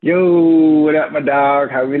Yo, what up, my dog?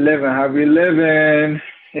 How we living? How we living?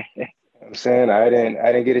 I'm saying I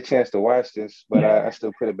didn't get a chance to watch this, but I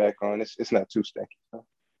still put it back on. It's not too stinky.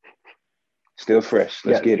 Still fresh.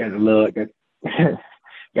 Let's got get it. got the look.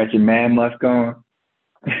 Got your man musk on.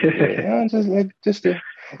 Yeah, just like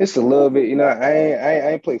it's a little bit. I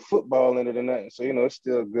ain't play football in it or nothing, so it's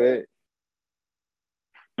still good.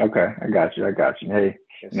 Okay, I got you. I got you. Hey, you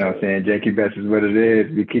Yes, know what I'm sir. saying? Janky best is what it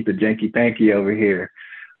is. We keep it janky panky over here.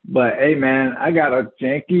 But hey, man, I got a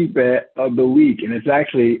janky bet of the week, and it's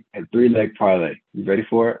actually a three-leg parlay. You ready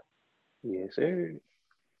for it? Yes, sir.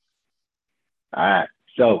 All right.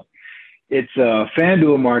 So it's a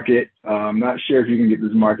FanDuel market. I'm not sure if you can get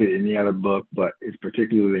this market in any other book, but it's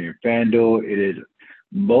particularly in FanDuel. It is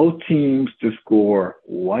both teams to score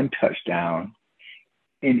one touchdown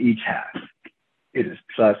in each half. It is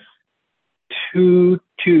plus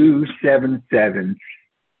 2277,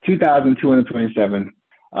 2,227.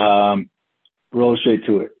 Roll straight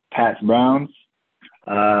to it. Pats Browns,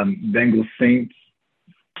 Bengals Saints,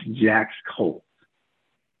 Jacks Colts.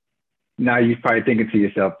 Now you're probably thinking to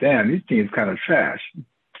yourself, damn, these teams kind of trash.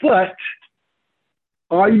 But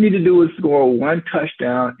all you need to do is score one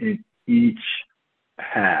touchdown in each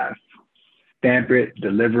half. Stamp it,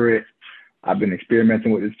 deliver it. I've been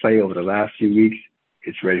experimenting with this play over the last few weeks.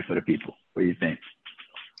 It's ready for the people. What do you think?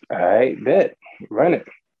 All right, bet. Run it.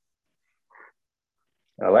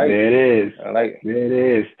 I like it. There it is. I like it. There it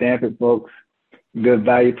is. Stamp it, folks. Good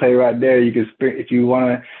value play right there. You can if you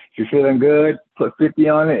wanna, if you're feeling good, put 50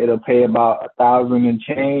 on it. It'll pay about 1,000 and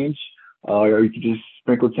change, or you can just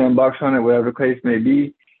sprinkle $10 on it, whatever the case may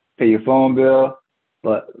be. Pay your phone bill,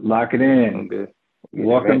 but lock it I'm in. good. Get the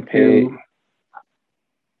Welcome rent paid. to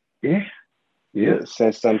yeah, yeah. Yeah,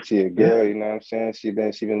 send something to your girl. You know what I'm saying? She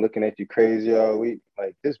been looking at you crazy all week.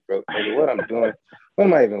 Like this broke nigga. What I'm doing? What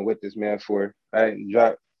am I even with this man for? I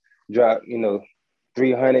drop.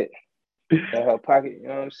 300 in her pocket. You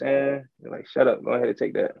know what I'm saying? You're like, shut up. Go ahead and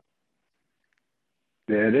take that.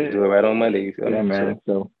 There it Do is. it right on Monday. You feel Yeah, me? man.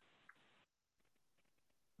 So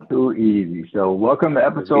So too easy. So welcome to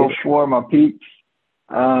let's get episode it. 4, my peeps.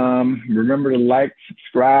 Remember to like,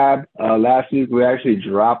 subscribe. Last week we actually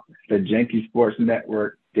dropped the Janky Sports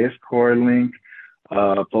Network Discord link.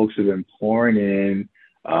 Folks have been pouring in.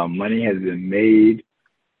 Money has been made.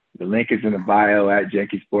 The link is in the bio at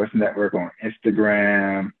Janky Sports Network on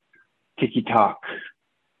Instagram, TikTok,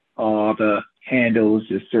 all the handles.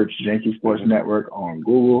 Just search Janky Sports Mm-hmm. Network on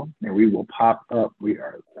Google, and we will pop up. We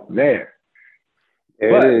are there. There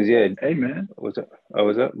it But is. Yeah. hey, man, What's up? Oh,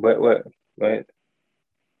 what's up? But what? Go ahead.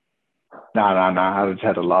 nah. I just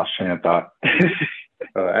had a lost train of thought.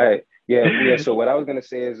 All right. Yeah. So what I was gonna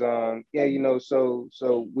say is, yeah,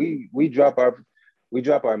 so we drop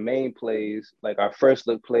our main plays, like our first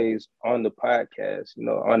look plays on the podcast,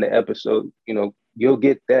 on the episode. You'll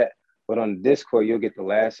get that, but on the Discord, you'll get the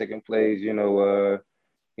last second plays. You know,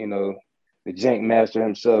 the Jank Master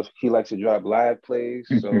himself, he likes to drop live plays.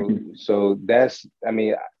 So that's,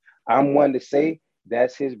 I'm one to say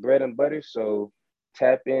that's his bread and butter. So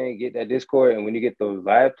tap in, get that Discord, and when you get those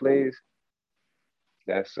live plays,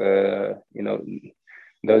 that's those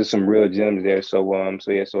are some real gems there. So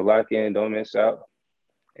lock in, don't miss out.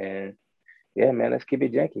 And yeah, man, let's keep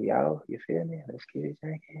it janky, y'all. You feel me? Let's keep it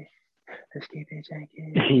janky. Let's keep it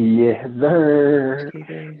janky. Yes, Let's sir. keep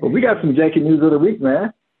it Well, we got janky. some janky news of the week,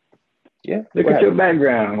 man. Yeah, Look what at your happened?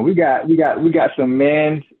 background. We got some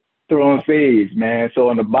men throwing fades, man. So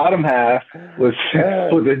on the bottom half was Uh,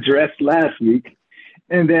 was addressed last week,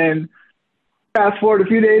 and then fast forward a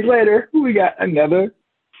few days later, we got another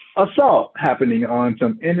assault happening on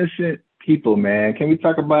some innocent people, man. Can we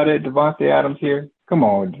talk about it? Davante Adams here. Come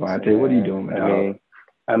on, Listen, Davante. What are you man. doing, my dog?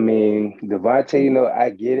 Devontae, I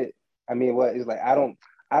get it. What it's like, I don't,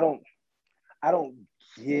 I don't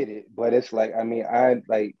get it, but it's like,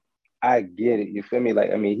 I get it. You feel me?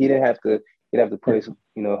 Like, he didn't have to put his,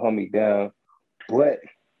 homie down, but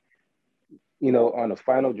on the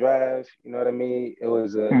final drive, you know what I mean?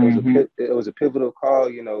 Mm-hmm. It was a pivotal call.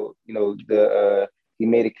 He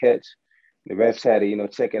made a catch. The refs had to,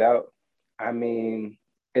 check it out. I mean,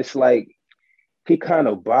 it's like he kind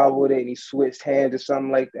of bobbled it and he switched hands or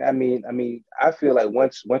something like that. I feel like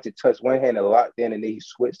once it touched one hand and locked in and then he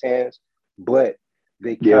switched hands, but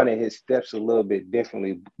they Yep. counted his steps a little bit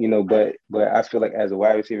differently, but I feel like as a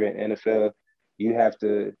wide receiver in the NFL, you have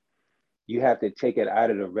to take it out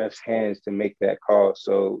of the ref's hands to make that call.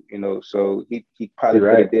 So he probably You're could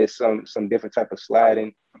right. have did some different type of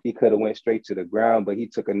sliding. He could have went straight to the ground, but he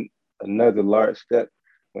took another large step,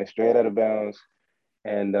 went straight out of bounds.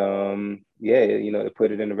 And yeah, they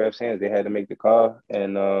put it in the ref's hands. They had to make the call,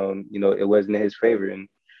 and it wasn't in his favor. And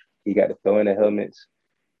he got to throw in the helmets.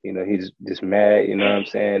 You know, he's just mad. You know what I'm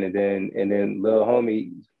saying? And then little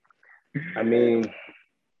homie. I mean,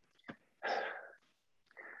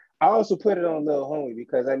 I also put it on little homie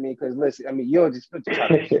because listen, I mean, you don't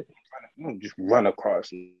just run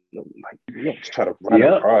across, you don't just try to run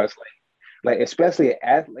across, like especially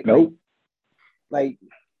at nope. like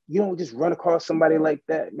you don't just run across somebody like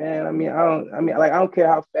that, man. I don't care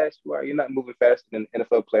how fast you are. You're not moving faster than an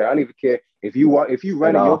NFL player. I don't even care if you run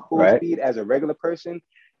at your full speed as a regular person.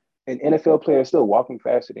 An NFL player is still walking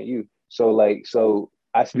faster than you. So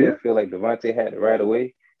I still feel like Davante had it right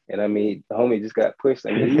away. And I mean, the homie just got pushed.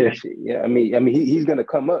 I mean, he's gonna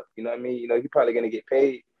come up. You know what I mean? You know, he's probably gonna get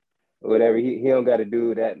paid or whatever. He don't got to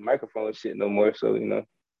do that microphone shit no more. So you know.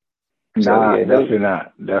 Nah, definitely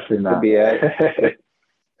not. He'll be at.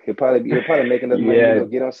 He'll probably make enough money to go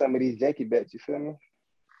get on some of these Janky bets. You feel me?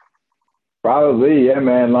 Probably, yeah,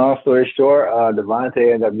 man. Long story short,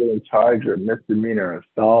 Davante ended up getting charged with misdemeanor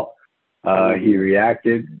assault. He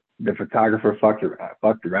reacted. The photographer fucked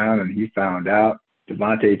around, and he found out.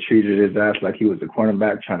 Davante treated his ass like he was a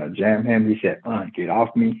cornerback trying to jam him. He said, get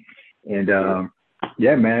off me. And,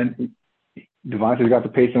 yeah, man, Davante's got to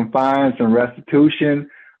pay some fines, some restitution.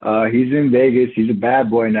 He's in Vegas. He's a bad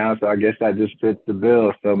boy now, so I guess that just fits the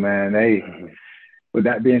bill. So, man, hey, with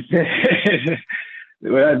that being said,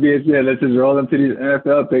 let's just roll into these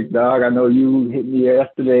NFL picks, dog. I know you hit me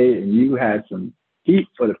yesterday, and you had some heat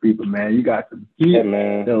for the people, man. You got some heat. Yeah,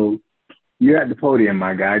 man. So you're at the podium,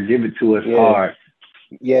 my guy. Give it to us hard.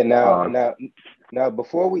 Yeah, now,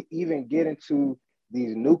 before we even get into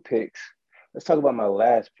these new picks, let's talk about my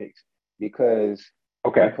last picks because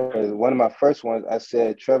one of my first ones, I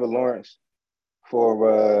said Trevor Lawrence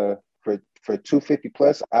for 250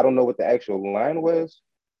 plus. I don't know what the actual line was,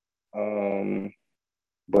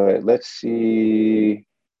 but let's see,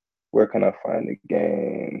 where can I find the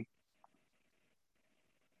game?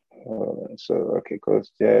 Coach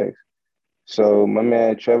Jags. So my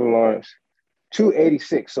man Trevor Lawrence,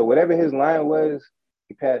 286. So whatever his line was,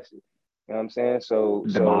 he passed it. You know what I'm saying? So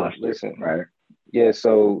listen, right? Yeah.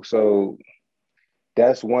 So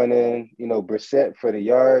that's one in. You know, Brissett for the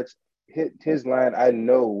yards. His line I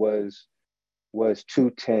know was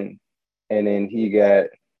 210, and then he got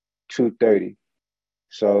 230.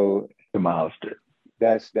 So demolished it.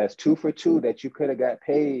 That's 2 for 2 that you could have got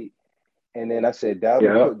paid. And then I said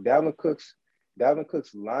Dalvin Cook's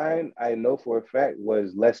line, I know for a fact,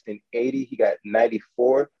 was less than 80. He got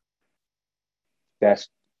 94. That's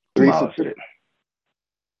 3 for 3.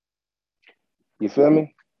 You feel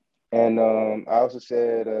me? And I also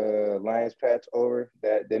said Lions Pats over.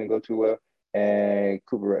 That didn't go too well. And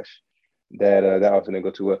Cooper Rush. That also didn't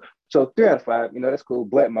go too well. So 3 out of 5, you know, that's cool.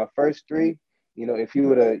 But my first 3, you know, if you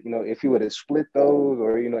would have split those,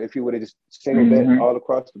 or, you know, if you would have just single bet all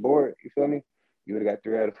across the board, you feel me? You would have got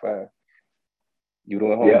 3 out of 5. You would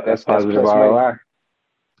have went home. Yeah, that's positive ROI.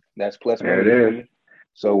 That's plus money. There it is.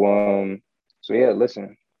 So yeah,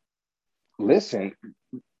 listen.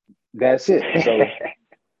 That's it.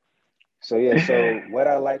 So what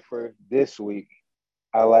I like for this week,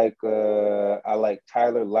 I like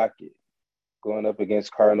Tyler Lockett going up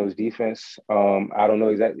against Cardinals defense. I don't know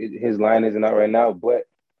exactly, his line isn't out right now, but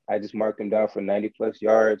I just marked him down for 90 plus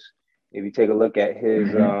yards. If you take a look at his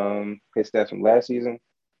stats from last season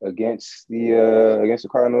against the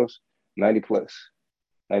Cardinals, 90 plus.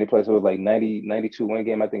 90 plus, it was like 90, 92 one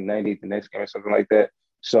game, I think 90 the next game or something like that.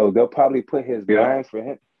 So they'll probably put his line for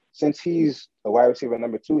him. Since he's a wide receiver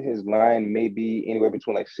number 2, his line may be anywhere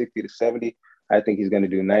between like 60 to 70. I think he's going to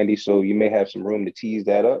do 90. So you may have some room to tease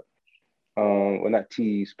that up. Well, not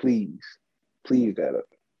tease, please that up.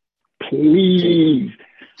 Please.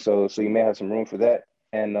 So you may have some room for that.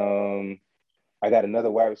 And I got another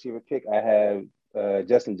wide receiver pick. I have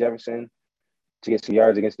Justin Jefferson to get some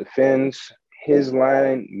yards against the Fins. His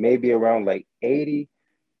line may be around like 80,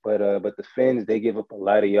 but the Fins, they give up a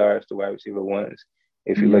lot of yards to wide receiver ones.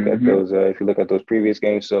 If you look at those previous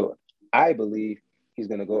games, so I believe he's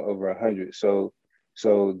going to go over 100. So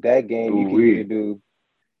that game you can either do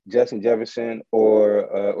Justin Jefferson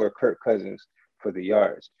or Kirk Cousins for the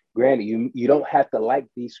yards. Granted, you don't have to like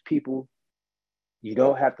these people. You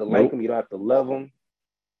don't have to like them. You don't have to love them.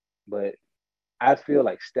 But I feel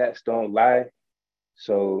like stats don't lie.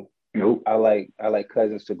 So I like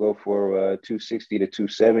Cousins to go for 260 to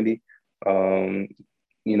 270.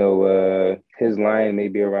 You know, his line may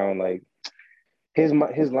be around like his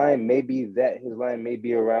line may be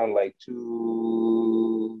around like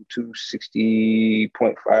 260.5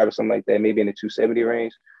 or something like that, maybe in the 270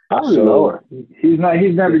 range. Probably lower. He's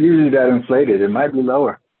never usually that inflated. It might be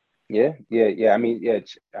lower. Yeah. I mean,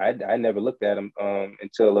 I never looked at him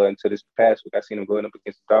until this past week. I seen him going up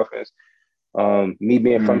against the Dolphins. Me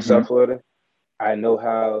being from Mm-hmm. South Florida, I know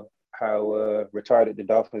how retarded the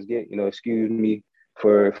Dolphins get. Excuse me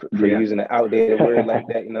for Yeah. using an outdated word like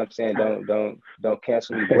that. You know what I'm saying? Don't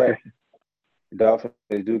cancel me. But the Dolphins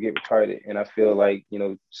do get retarded, and I feel like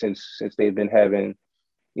since they've been having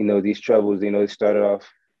these troubles, they started off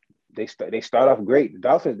they start off great. The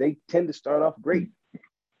Dolphins, they tend to start off great. They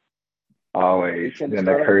Always. tend to Then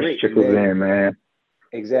the start off curse great, and trickles then in, man.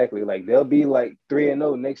 exactly like they'll be like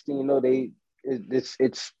 3-0. Next thing you know,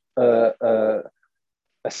 it's a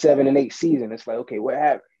 7-8 season. It's like, okay, what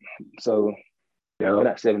happened? So, well, Yep.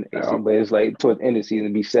 not 7-8 Yep. season, but it's like towards the end of the season,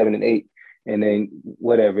 it'd be 7-8, and then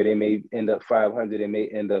whatever, they may end up 500, they may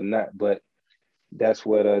end up not, but that's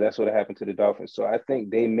what happened to the Dolphins. So I think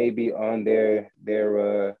they may be on their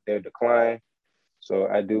decline. So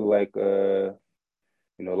I do like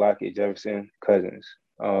Lockett, Jefferson, Cousins.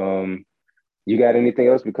 You got anything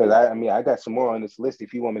else? Because I mean I got some more on this list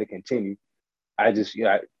if you want me to continue. I just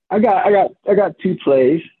I got two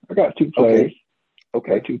plays. I got two plays. Okay. I got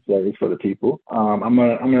Okay. two plays for the people. I'm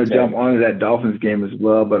gonna Tell jump me. onto that Dolphins game as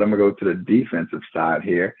well, but I'm gonna go to the defensive side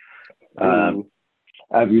here. Um, Ooh.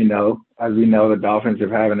 as we know, the Dolphins are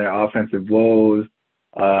having their offensive woes.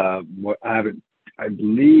 I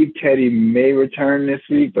believe Teddy may return this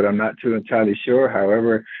week, but I'm not too entirely sure.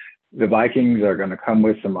 However, the Vikings are going to come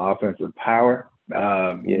with some offensive power.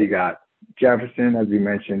 Yeah. You got Jefferson, as we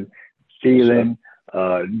mentioned, Yes, sir.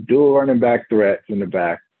 Thielen, dual running back threats in the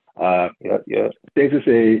back. Uh, Yep. Yep. Safe to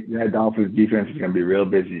say that Dolphins defense is going to be real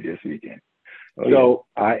busy this weekend. Oh yeah. So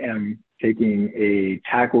I am taking a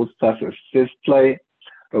tackles plus assist play.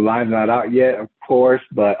 The line's not out yet, of course,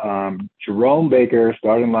 but Jerome Baker,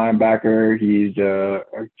 starting linebacker, he's a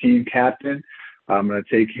team captain. I'm going to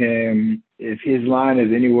take him. If his line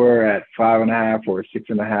is anywhere at 5.5 or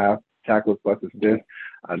 6.5 tackles plus assist, Okay.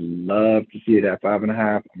 I'd love to see it at 5.5.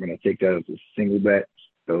 I'm going to take that as a single bet.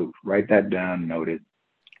 So write that down, noted.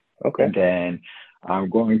 Okay. And then I'm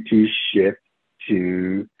going to shift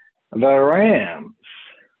to the Rams.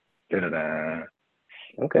 Da-da-da.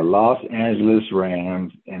 The Okay. Los Angeles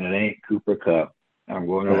Rams, and it ain't Cooper Cup. I'm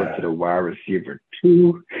going over to the wide receiver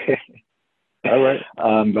two. All right.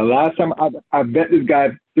 The last time I bet this guy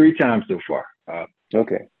 3 times so far.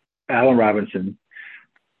 Okay. Allen Robinson.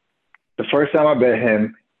 The first time I bet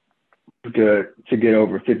him to get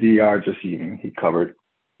over 50 yards receiving, he covered.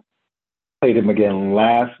 Played him again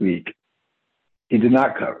last week. He did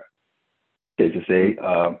not cover. Safe to say,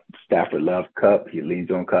 Stafford loves Cup. He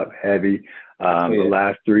leans on Cup heavy. Oh The yeah.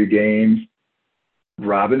 last 3 games,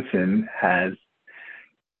 Robinson has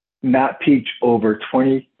not peaked over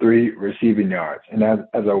 23 receiving yards. And as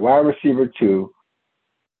a wide receiver too,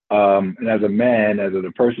 and as a man, as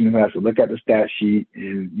a person who has to look at the stat sheet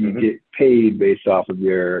and you Mm-hmm. get paid based off of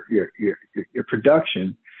your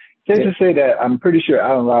production, safe Yeah. to say that I'm pretty sure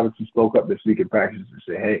Allen Robinson spoke up this week in practice and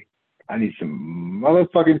said, "Hey, I need some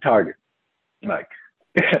motherfucking targets." Like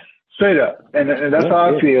straight up, and that's Yeah. how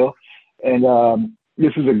I Yeah. feel. And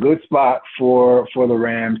this is a good spot for the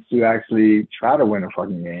Rams to actually try to win a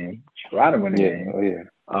fucking game, try to win a Yeah. game. Oh yeah.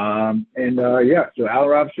 Yeah, so Al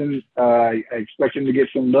Robinson, I expect him to get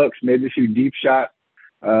some looks, maybe a few deep shots.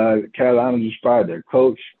 Carolina just fired their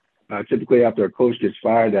coach. Typically, after a coach gets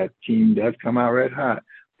fired, that team does come out red hot.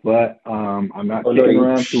 But I'm not Oh no. taking the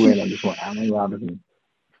Rams to win. I just want Allen Robinson.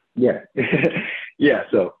 Yeah, yeah.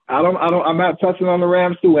 So I'm not touching on the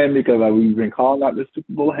Rams to win because we've been calling out the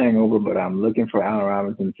Super Bowl hangover, but I'm looking for Allen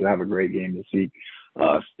Robinson to have a great game this week.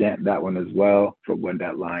 Stamp that one as well for when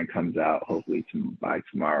that line comes out, hopefully by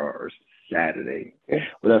tomorrow or Saturday. Okay.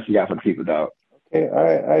 What else you got for the people, dog? Okay. All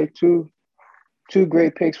right. All right. Two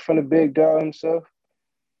great picks from the big dog himself.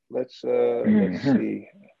 Let's Mm-hmm. see.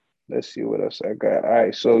 Let's see what else I got. All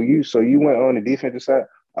right. So you went on the defensive side.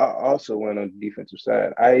 I also went on the defensive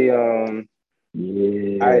side.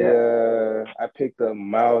 Yeah. I picked up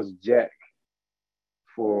Miles Jack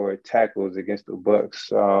for tackles against the Bucks.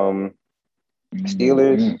 Steelers,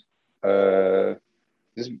 Mm-hmm. uh,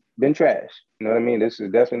 just been trash. You know what I mean? This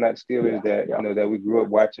is definitely not Steelers Yeah. that Yeah. that we grew up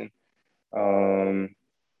watching. Um,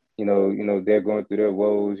 they're going through their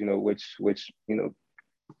woes. Which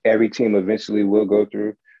every team eventually will go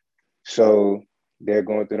through. So they're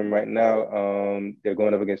going through them right now. They're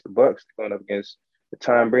going up against the Bucks. They're going up against the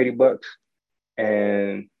Tom Brady Bucks,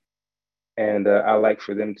 and I like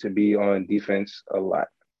for them to be on defense a lot.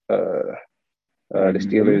 Uh, the Mm-hmm.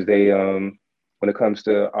 Steelers, they when it comes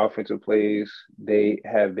to offensive plays, they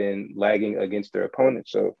have been lagging against their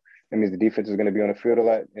opponents. So that means the defense is going to be on the field a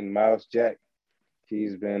lot. And Miles Jack,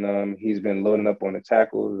 He's been loading up on the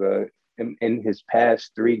tackles. In his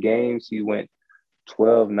past 3 games, he went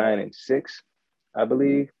 12-9-6, I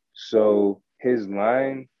believe. So his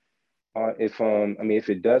line, if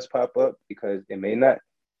it does pop up, because it may not,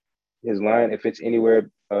 his line, if it's anywhere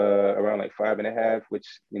around like 5.5, which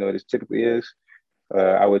it typically is,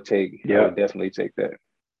 I would definitely take that.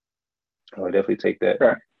 I would definitely take that.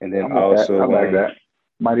 Okay. And then I'm with that. I like that.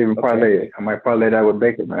 Might even parlay it. I might parlay that with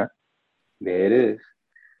bacon, man. There it is.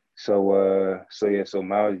 So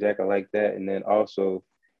Miles Jack, I like that. And then also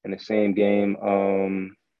in the same game,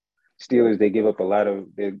 Steelers, they give up a lot of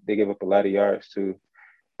yards to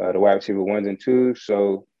the wide receiver 1s and 2s.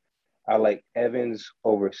 So I like Evans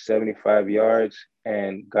over 75 yards,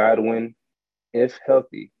 and Godwin, if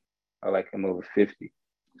healthy, I like him over 50.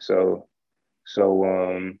 So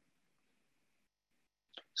Godwin,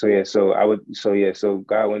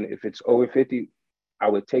 if it's over 50, I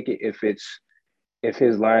would take it. If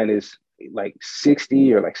his line is like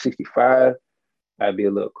 60 or like 65, I'd be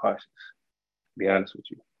a little cautious, to be honest with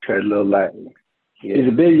you. Tread a little lightly. Yeah. He's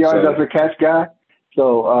a big yard after catch guy.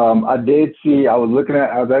 So I was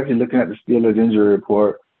actually looking at the Steelers injury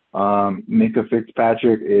report. Minkah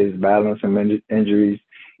Fitzpatrick is battling some injuries.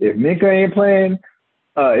 If Minkah ain't playing,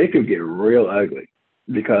 it could get real ugly,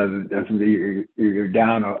 because you're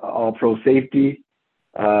down an all-pro safety.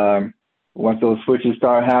 Once those switches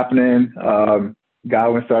start happening,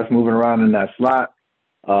 Godwin starts moving around in that slot.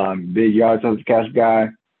 Big yards after catch guy.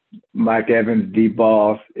 Mike Evans, deep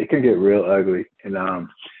balls. It can get real ugly. And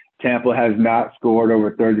Tampa has not scored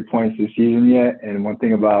over 30 points this season yet. And one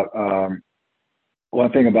thing about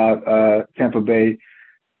Tampa Bay,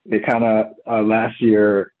 they kind of last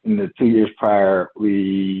year and the 2 years prior,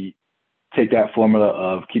 we take that formula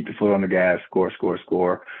of keep your foot on the gas, score.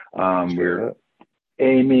 We're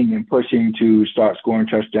aiming and pushing to start scoring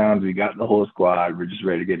touchdowns. We got the whole squad. We're just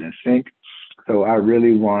ready to get in sync. So I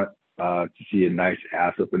really want to see a nice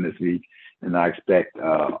ass up in this week, and I expect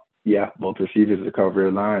both receivers to cover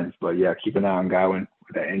their lines. But keep an eye on Godwin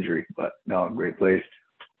with that injury. But no, great place.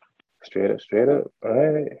 Straight up. All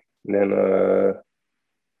right. And then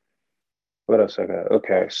what else I got?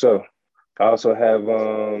 Okay, so I also have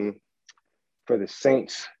for the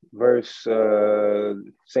Saints versus the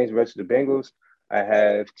Bengals, I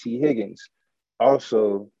have T. Higgins.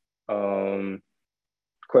 Also,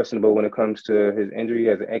 questionable when it comes to his injury. He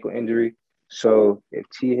has an ankle injury. So if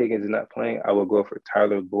T. Higgins is not playing, I will go for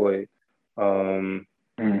Tyler Boyd.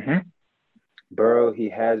 Burrow, he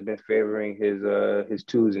has been favoring his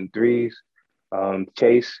 2s and 3s.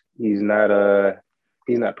 Chase, he's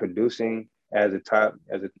not producing as a top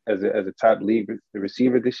league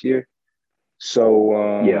receiver this year. So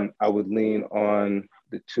I would lean on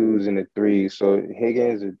the 2s and the 3s. So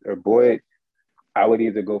Higgins or Boyd, I would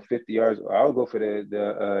either go 50 yards or I'll go for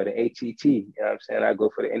the ATT. You know what I'm saying? I go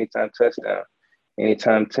for the anytime touchdown,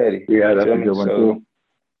 anytime Teddy. Yeah, that's a good one too.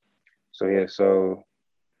 So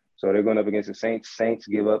they're going up against the Saints. Saints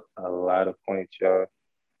give up a lot of points, y'all.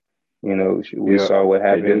 We saw what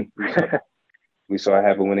happened. We saw it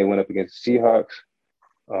happen when they went up against the Seahawks.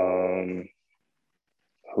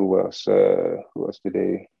 Who else? Who else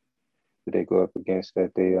did they go up against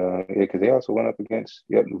that they because they also went up against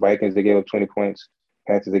Vikings. They gave up 20 points.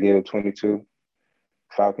 Panthers, they gave up 22.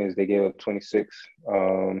 Falcons, they gave up 26.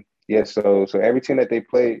 So every team that they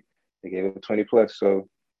played, they gave up 20 plus. So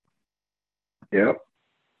yep.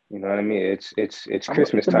 You know what I mean? It's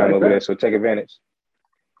Christmas time over there, so take advantage.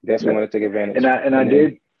 Definitely want to take advantage. I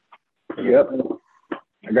did. Yep.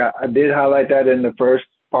 I did highlight that in the first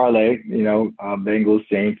parlay. Bengals,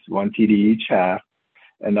 Saints, 1 TD each half.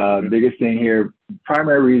 And the biggest thing here,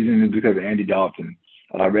 primary reason is because of Andy Dalton.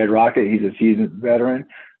 Red Rocket, he's a seasoned veteran.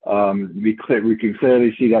 We can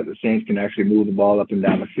clearly see that the Saints can actually move the ball up and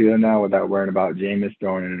down the field now without worrying about Jameis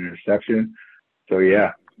throwing an interception. So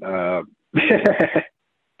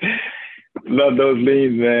love those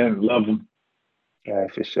leads, man. Love them. Yeah,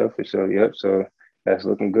 for sure. Yep. So that's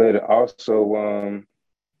looking good. Also,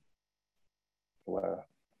 wow.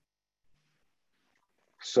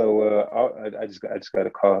 So I just got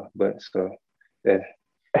a call, but so gotta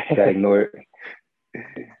ignore it.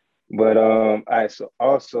 But all right. So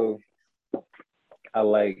also, I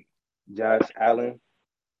like Josh Allen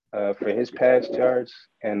for his pass yards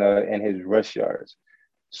and his rush yards.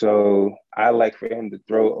 So I like for him to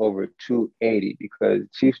throw over 280 because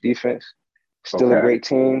Chiefs defense still a great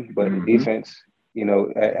team, but the defense,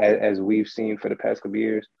 as we've seen for the past couple of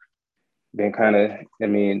years, been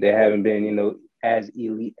they haven't been, as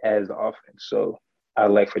elite as the offense. So I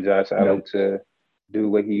like for Josh Allen to do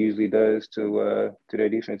what he usually does to their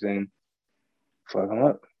defense and fuck them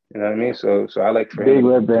up. You know what I mean? So I like for him to Big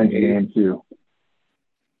do revenge 280. game too.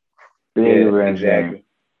 Big Yeah, revenge game.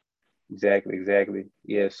 exactly.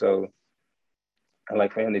 Yeah, so I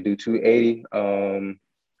like for him to do 280.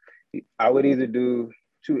 I would either do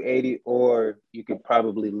 280 or you could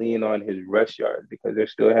probably lean on his rush yards because they're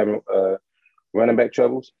still having running back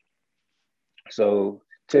troubles. So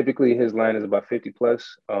typically his line is about 50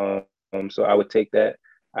 plus. So I would take that.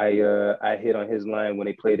 I hit on his line when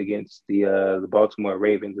they played against the Baltimore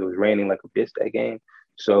Ravens. It was raining like a bitch that game,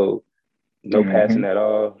 so no Mm-hmm. passing at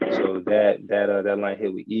all. So that line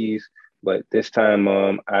hit with ease. But this time,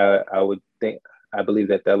 I would think I believe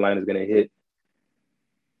that line is going to hit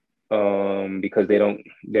because they don't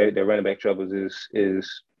their running back troubles is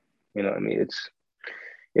you know what I mean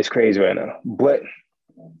it's crazy right now. But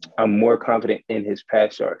I'm more confident in his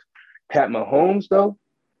pass yards. Pat Mahomes though,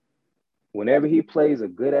 whenever he plays a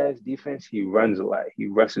good ass defense, he runs a lot. He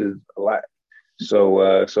rushes a lot. So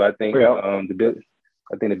I think Well,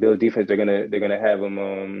 the Bill defense they're gonna have him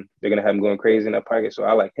going crazy in that pocket. So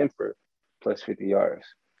I like him for plus 50 yards.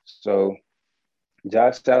 So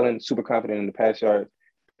Josh Allen super confident in the pass yards.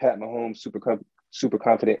 Pat Mahomes super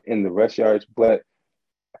confident in the rush yards, but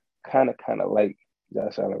kind of like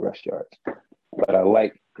Josh Allen rush yards, but I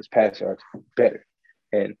like his pass yards better.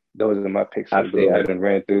 And those are my picks for the day. I absolutely. done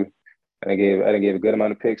ran through. I done gave a good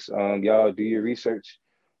amount of picks. Y'all do your research.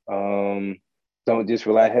 Um, don't just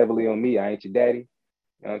rely heavily on me. I ain't your daddy.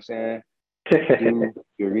 You know what I'm saying? Do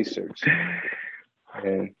your research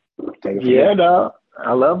and take it from Yeah, there. no,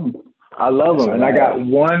 I love them. I love That's them, all and I I got have.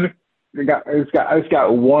 one. I just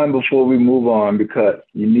got one before we move on because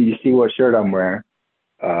you need to see what shirt I'm wearing.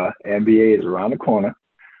 NBA is around the corner,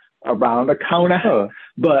 around the corner. Oh,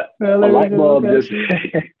 But well, a light bulb okay, I just see.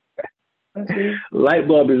 I see. light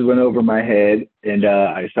bulb just went over my head, and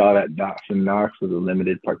I saw that Dawson Knox was a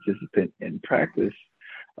limited participant in practice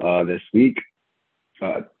this week.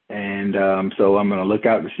 And so I'm going to look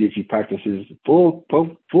out to see if he practices full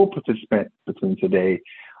participant between today.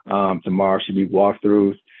 Tomorrow should be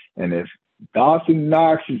walkthroughs. And if Dawson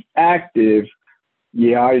Knox is active,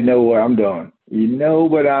 yeah, I already know what I'm doing. You know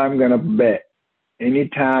what I'm going to bet.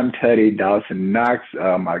 Anytime Teddy Dawson Knox,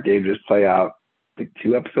 I gave this play out I think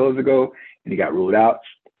 2 episodes ago, and he got ruled out.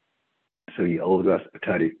 So he owes us a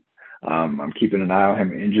tutty. I'm keeping an eye on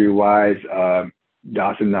him injury wise.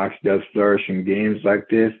 Dawson Knox does flourish in games like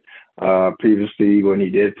this. Previously, when he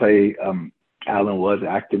did play, Allen was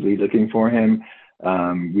actively looking for him.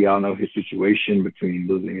 We all know his situation between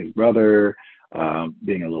losing his brother,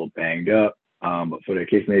 being a little banged up. But for the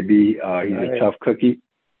case may be, he's a Right. tough cookie.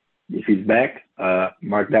 If he's back,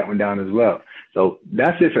 mark that one down as well. So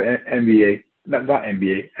that's it for NBA. Not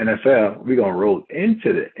NBA, NFL. We're gonna roll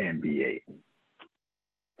into the NBA.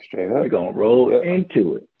 Straight We're up. gonna roll Yep.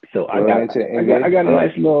 into it. So I Rolling got into the I got I NBA. got a Yep.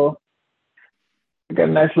 nice little I got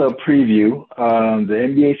a nice little preview. The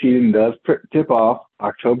NBA season does tip off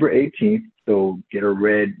October 18th. So get a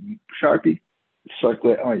red Sharpie,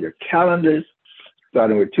 circle it on your calendars.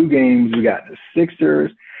 Starting with 2 games, we got the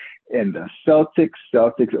Sixers and the Celtics.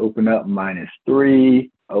 Celtics open up -3,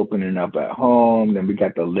 opening up at home. Then we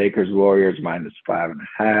got the Lakers Warriors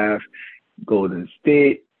 -5.5. Golden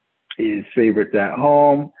State is favorites at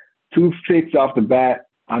home. 2 picks off the bat.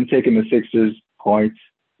 I'm taking the Sixers points,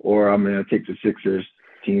 or I'm going to take the Sixers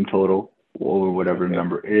team total over whatever the Okay.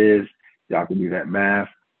 number is. Y'all can do that math.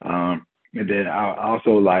 And then I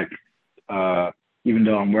also like, even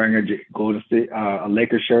though I'm wearing a Golden State, a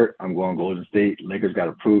Lakers shirt, I'm going Golden State. Lakers got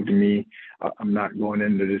to prove to me. I'm not going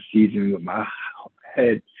into this season with my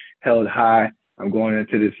head held high. I'm going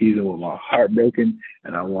into the season with my heart broken,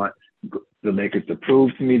 and I want the Lakers to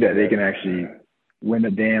prove to me that they can actually win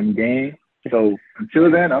a damn game. So until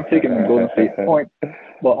then, I'm taking the Golden State points.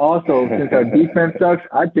 But also, since our defense sucks,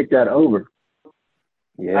 I'd pick that over.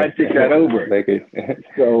 Yeah. I'd pick that over. Lakers.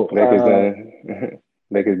 So Lakers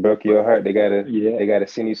Lakers broke your heart. They gotta yeah, they gotta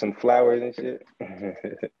send you some flowers and shit.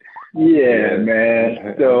 yeah, Yeah.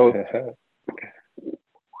 man.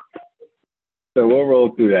 So we'll roll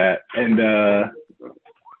through that. And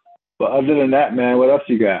but other than that, man, what else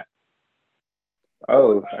you got?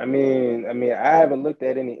 Oh, I haven't looked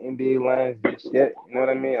at any NBA lines just yet. You know what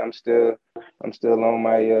I mean? I'm still on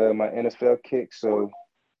my NFL kick. So,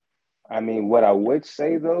 what I would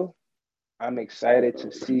say though, I'm excited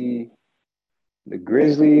to see the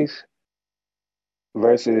Grizzlies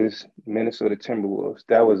versus Minnesota Timberwolves.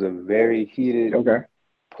 That was a very heated Okay.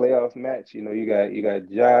 playoff match. You got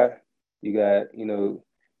Ja, you got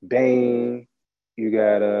Bane, you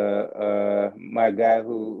got my guy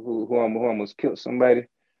who almost killed somebody.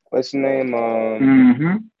 What's his name?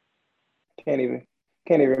 Mm-hmm. Can't even.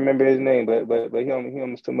 can't even remember his name, but he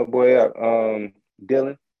almost took my boy out.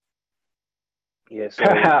 Dylan. Yeah. So.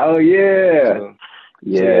 Oh yeah. So,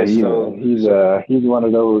 Yeah, he's one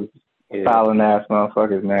of those yeah. fouling ass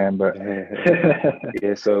motherfuckers, man. But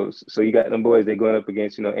yeah, so you got them boys. They going up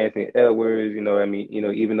against Anthony Edwards. I mean,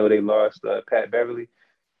 even though they lost Pat Beverly,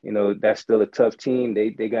 that's still a tough team. They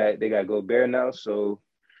got Gobert now, so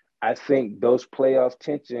I think those playoff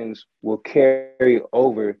tensions will carry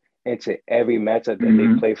over into every matchup that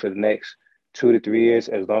they play for the next 2 to 3 years,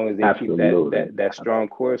 as long as they keep that strong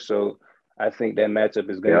core. So I think that matchup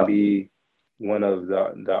is going to be one of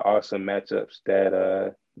the awesome matchups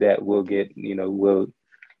that we'll get, we'll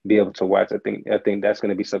be able to watch. I think that's going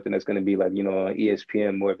to be something that's going to be like, on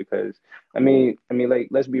ESPN more, because I mean, like,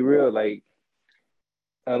 let's be real, like,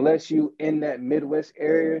 unless you in that Midwest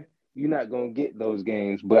area, you're not going to get those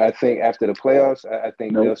games. But I think after the playoffs, I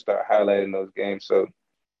think they'll start highlighting those games. So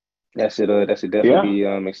that should definitely be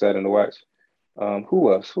exciting to watch.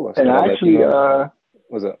 Who else? And actually,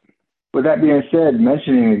 what's up? With that being said,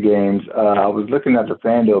 mentioning the games, I was looking at the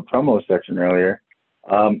FanDuel promo section earlier,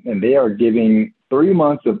 and they are giving 3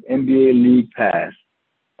 months of NBA League Pass.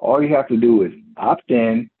 All you have to do is opt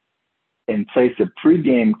in and place a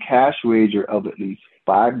pregame cash wager of at least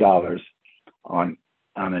 $5 on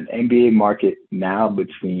an NBA market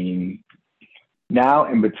between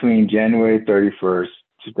January 31st,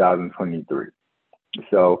 2023.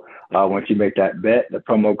 So once you make that bet, the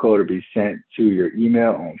promo code will be sent to your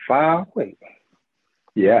email on file. Wait.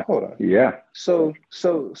 Yeah. Hold on. Yeah. So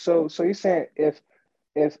you're saying if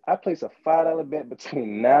I place a $5 bet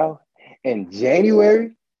between now and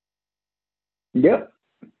January? Yep.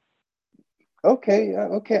 Okay.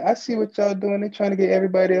 I see what y'all doing. They're trying to get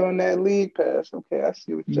everybody on that league pass. Okay, I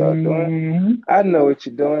see what y'all doing. I know what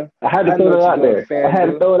you're doing. I had to throw it out there. Yeah, I had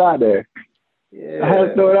to throw it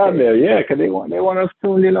out there. Yeah, because they want us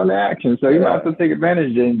tuned in on the action. So you might have to take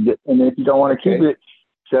advantage. And if you don't want to keep it,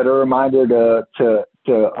 set a reminder to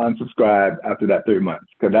unsubscribe after that 3 months,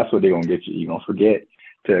 because that's what they're gonna get you. You're gonna forget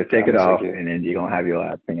to take it off, and then you're gonna have your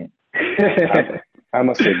last payment. I'm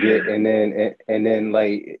gonna forget, and then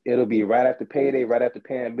like it'll be right after payday, right after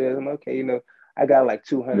paying bills. I'm okay, I got like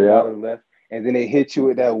 $200 left, and then they hit you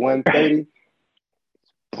with that 130.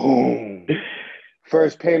 Boom.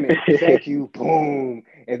 First payment, thank you, boom.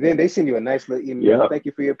 And then they send you a nice little email. Thank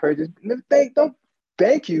you for your purchase. Don't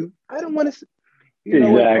thank you. I don't want to.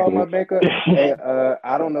 What? Call my bank up. Hey,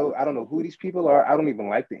 I don't know who these people are. I don't even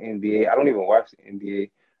like the NBA. I don't even watch the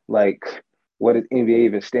NBA. Like, what does NBA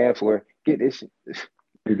even stand for? Get this shit.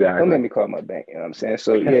 Exactly. Don't let me call my bank. You know what I'm saying?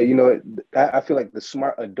 So yeah, I feel like the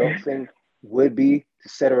smart adult thing would be to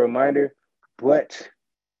set a reminder, but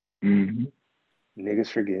niggas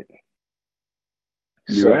forget.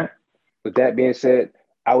 With that being said,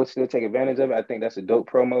 I would still take advantage of it. I think that's a dope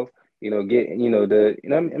promo. Because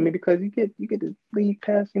you get the league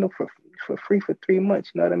pass, for free for 3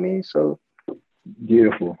 months. You know what I mean? So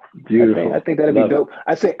beautiful. I think that'd be dope.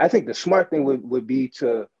 I think the smart thing would be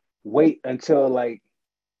to wait until like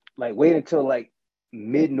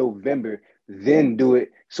mid-November, then do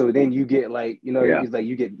it. So then you get it's like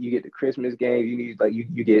you get the Christmas games. You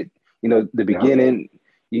get the beginning.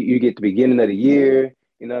 You get the beginning of the year.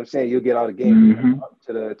 You know what I'm saying? You'll get all the games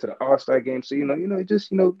to the All-Star game. So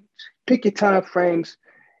just pick your time frames,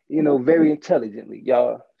 very intelligently,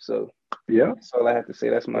 y'all. So that's all I have to say.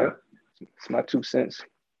 That's my 2 cents.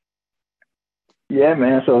 Yeah,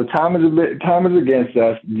 man. So time is against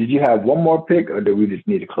us. Did you have one more pick, or do we just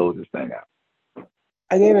need to close this thing out?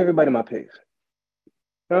 I gave everybody my picks. You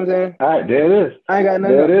know what I'm saying? All right, there it is. I ain't got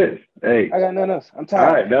nothing else. There it is. Hey. I got nothing else. I'm tired.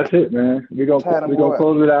 All right, that's it, man. We're gonna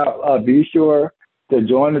close it out. Be sure to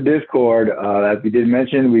join the Discord. As we did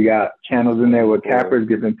mention, we got channels in there with cappers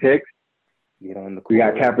giving picks. We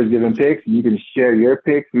got cappers giving picks. You can share your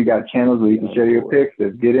picks. We got channels where you can share your picks.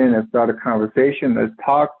 Let's get in and start a conversation. Let's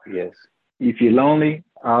talk. Yes. If you're lonely,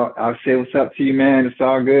 I'll say what's up to you, man. It's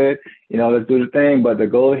all good. Let's do the thing. But the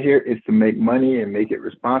goal here is to make money and make it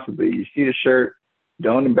responsibly. You see the shirt.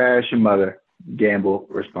 Don't embarrass your mother. Gamble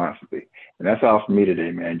responsibly. And that's all for me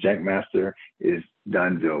today, man. Jankmaster is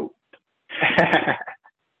done, Joe.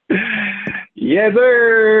 Yes,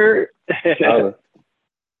 sir. All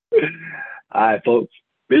right, folks.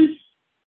 Peace.